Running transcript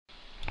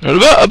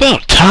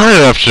About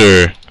time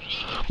after,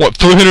 what,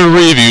 300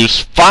 reviews,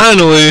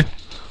 finally,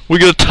 we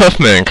get a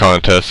Toughman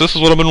Contest. This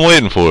is what I've been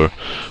waiting for.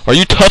 Are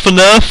you tough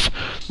enough?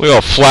 We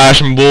got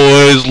Flashing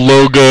Boys,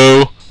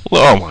 logo.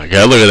 Oh my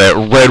god, look at that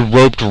red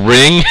roped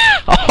ring.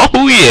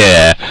 Oh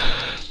yeah.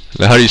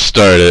 Now how do you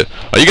start it?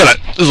 Oh, you gotta,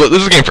 this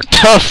is a game for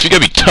tough. You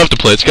gotta be tough to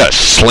play. You gotta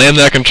slam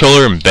that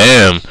controller and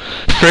bam.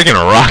 Freaking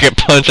rocket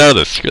punch out of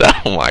the screen.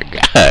 Oh my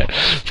god.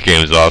 This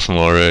game is awesome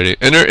already.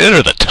 Enter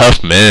the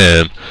tough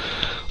man.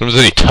 What if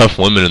there's any tough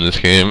women in this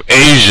game?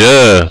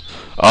 Asia!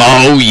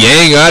 Oh,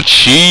 Yang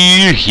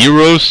Achi,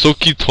 Hiro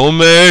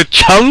Sokitome,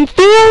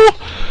 Changfu!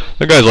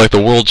 That guy's like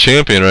the world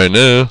champion right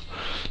now.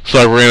 So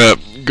like we're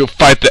gonna go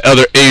fight the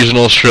other Asian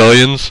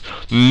Australians.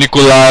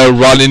 Nikolai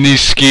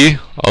Rodiniski.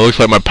 Oh, looks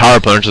like my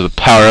power punch is a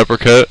power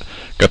uppercut.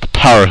 Got the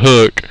power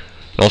hook.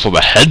 And also the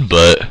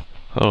headbutt.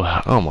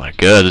 Oh my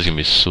god, this is gonna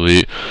be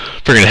sweet.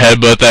 Freaking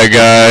headbutt that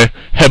guy.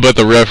 Headbutt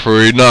the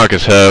referee. Knock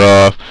his head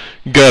off.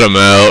 Gut him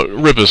out.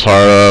 Rip his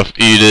heart off.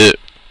 Eat it.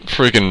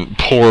 Freaking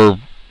pour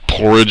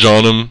porridge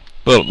on him.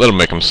 That'll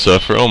make him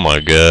suffer. Oh my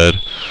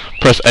god.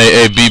 Press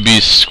A, B, B,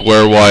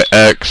 square, Y,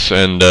 X,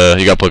 and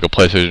you gotta plug a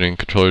PlayStation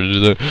controller to do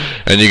that.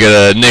 And you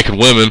get naked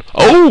women.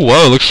 Oh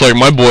wow, looks like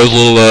my boy's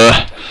little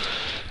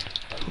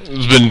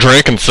has been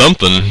drinking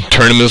something.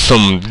 Turned him into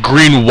some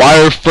green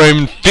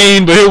wireframe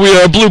fiend. But here we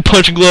are, blue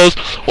punching gloves.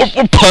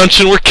 We're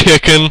punching, we're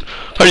kicking.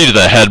 How do you do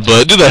that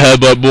headbutt? Do the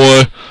headbutt,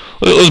 boy.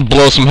 Let's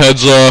blow some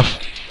heads off.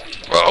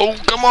 Oh,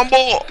 come on,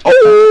 boy.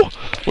 Oh,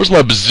 where's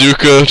my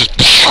bazooka? Just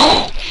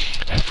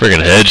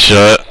friggin'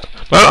 headshot.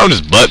 I'm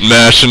just button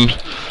mashing.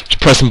 Just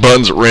pressing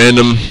buttons at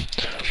random.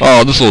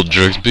 Oh, this little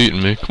jerk's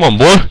beating me. Come on,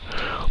 boy.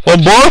 Come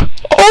on, boy.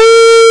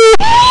 Oh!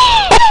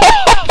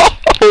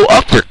 Oh,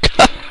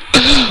 uppercut.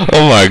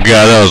 Oh my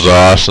god, that was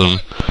awesome.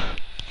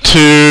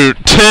 2,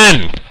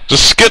 10.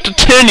 Just skip to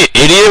 10, you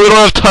idiot. We don't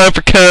have time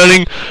for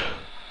counting.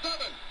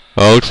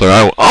 Oh, looks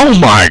like oh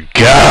my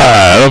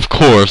god, of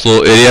course,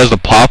 little idiot has to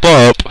pop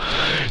up.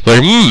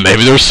 Like,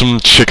 maybe there's some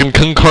chicken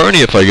con carne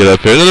if I get up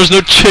here. No, there's no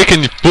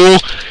chicken, you fool.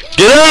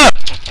 Get up!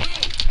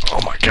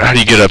 Oh my god, how do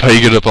you get up? How do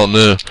you get up on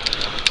there?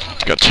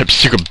 Got to type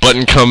secret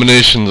button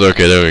combinations.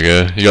 Okay, there we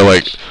go. You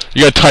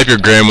gotta type your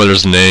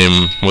grandmother's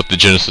name with the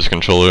Genesis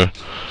controller.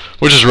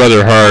 Which is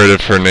rather hard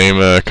if her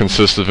name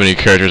consists of any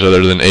characters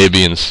other than A,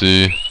 B, and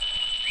C.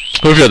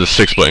 What if you had the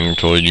 6-button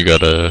controller? You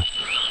got what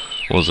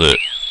was it?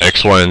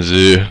 X, Y, and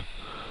Z.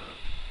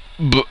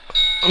 But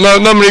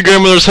not many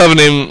grandmothers have a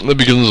name that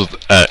begins with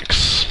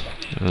X.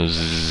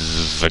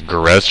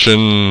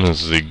 Zagreshin?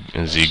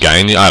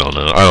 Zigani? I don't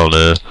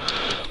know.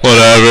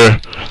 Whatever.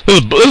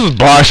 This is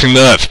boxing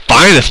at its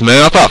finest,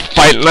 man. I thought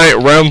Fight Night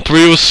Round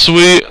 3 was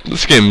sweet.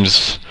 This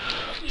game's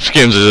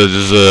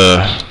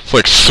it's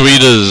like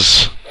sweet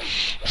as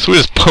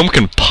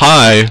pumpkin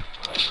pie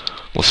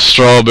with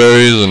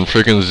strawberries and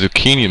freaking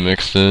zucchini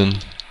mixed in.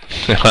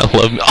 I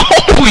love.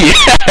 Oh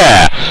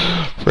yeah!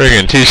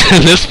 Friggin'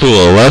 teaching this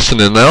fool a lesson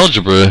in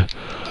algebra.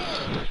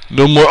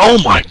 No more. Oh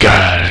my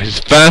god, he's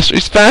faster.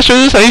 He's faster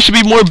than this. He should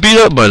be more beat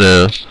up by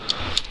now.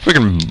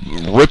 Friggin'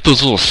 rip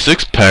those little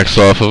 6-packs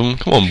off of him.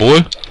 Come on,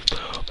 boy.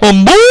 Come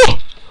on, boy.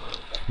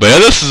 But yeah,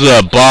 this is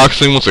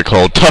boxing. What's it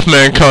called?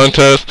 Toughman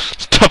Contest.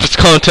 It's the toughest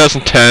contest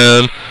in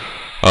town.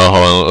 Oh,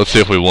 hold on. Let's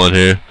see if we won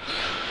here.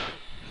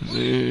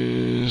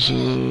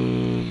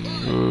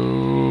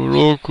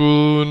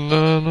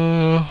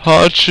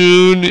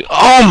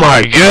 Oh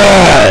my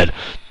god!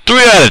 3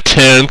 out of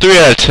 10. 3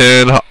 out of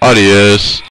 10. Adios.